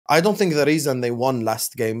I don't think the reason they won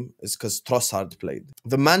last game is because Trossard played.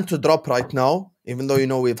 The man to drop right now, even though, you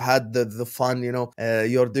know, we've had the fun, you know,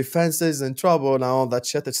 your defense is in trouble and all that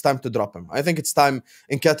shit, it's time to drop him. I think it's time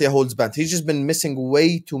Nketiah holds bent. He's just been missing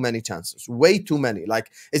way too many chances. Way too many.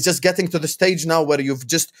 Like, it's just getting to the stage now where you've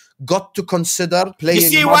just got to consider playing. You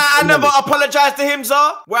see why I never apologized to him,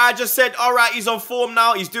 Zah? Where I just said, all right, he's on form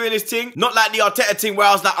now, he's doing his thing. Not like the Arteta thing where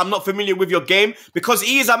I was like, I'm not familiar with your game. Because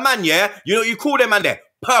he is a man, yeah? You know, you call them man there.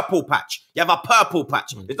 Purple patch. You have a purple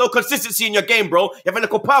patch. There's no consistency in your game, bro. You have a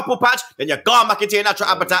little purple patch, then you're gone back into your natural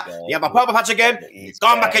habitat. You have a purple patch again, he's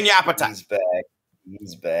gone back in your habitat. He's back.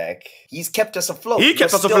 He's back. He's kept us afloat. He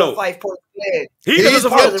kept us afloat. 5-point player. He kept us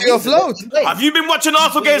afloat. Have you been watching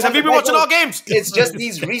Arsenal games? Have you been watching our games? It's just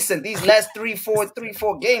these last three,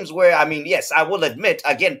 four games where, I mean, yes, I will admit,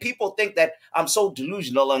 again, people think that I'm so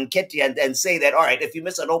delusional on Nketiah and say that, all right, if you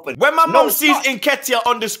miss an open. When my mom sees Nketiah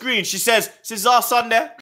on the screen, she says, "Is our son there?"